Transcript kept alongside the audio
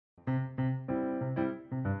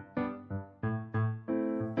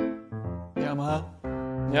program,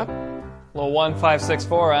 huh? Yep. Little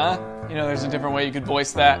 1564, huh? You know, there's a different way you could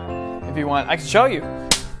voice that if you want. I can show you.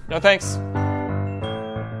 No thanks.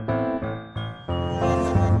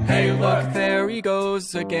 Hey, look, there he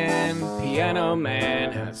goes again. Piano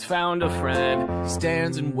Man has found a friend. He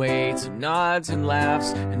stands and waits and nods and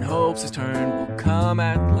laughs and hopes his turn will come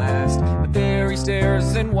at last. But there he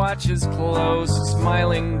stares and watches close, a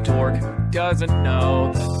smiling dork who doesn't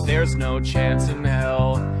know that there's no chance in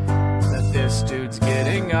hell that this dude's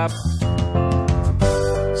getting up.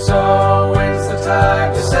 So when's the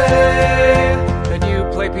time to say that you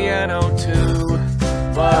play piano too?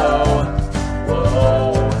 Whoa,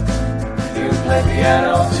 whoa. You play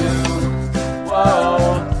piano too.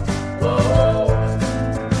 Whoa, whoa.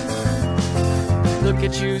 Look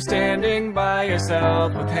at you standing by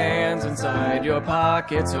yourself with hands inside your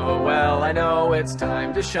pockets. Oh well, I know it's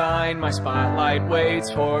time to shine. My spotlight waits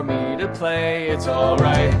for me to play. It's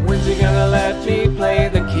alright. When's he gonna let me play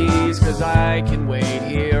the keys? Cause I can wait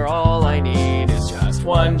here. All I need is just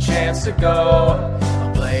one chance to go.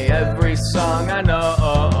 I'll play every song I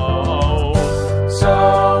know.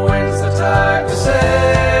 So when's the time to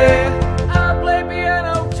say I play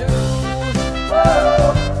piano too?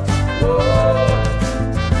 Whoa, whoa.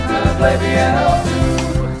 I play piano too.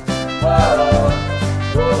 Whoa,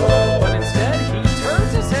 whoa. But instead he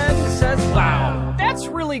turns his head and says, wow, that's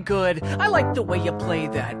really good. I like the way you play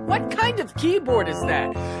that. What kind of keyboard is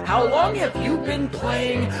that? How long have you been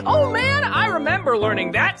playing? Oh man, I remember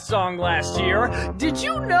learning that song last year. Did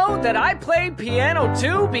you know that I play piano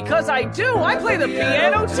too? Because I do. I play the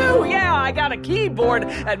piano too. Yeah, I got a keyboard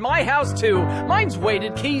at my house too. Mine's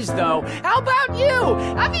weighted keys though. How about you?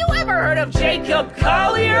 Have you ever heard of Jacob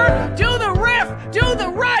Collier? Do the riff, do the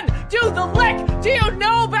run, do the lick. Do you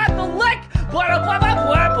know about the lick? Blah, blah, blah,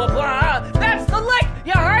 blah, blah, blah. That's the lick.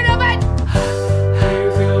 You heard of it? Do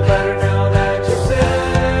you feel better now that you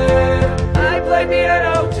said I play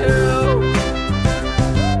piano too?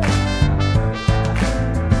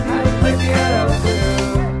 I play piano too.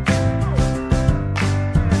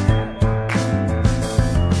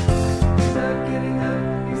 He's not getting up,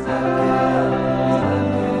 he's not getting up,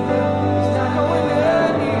 he's not going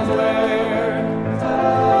anywhere.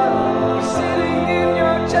 He's sitting in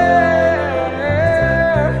your chair.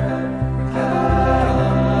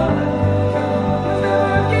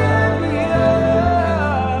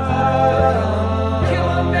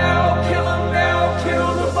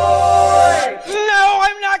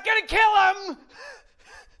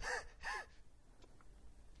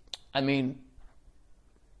 I mean,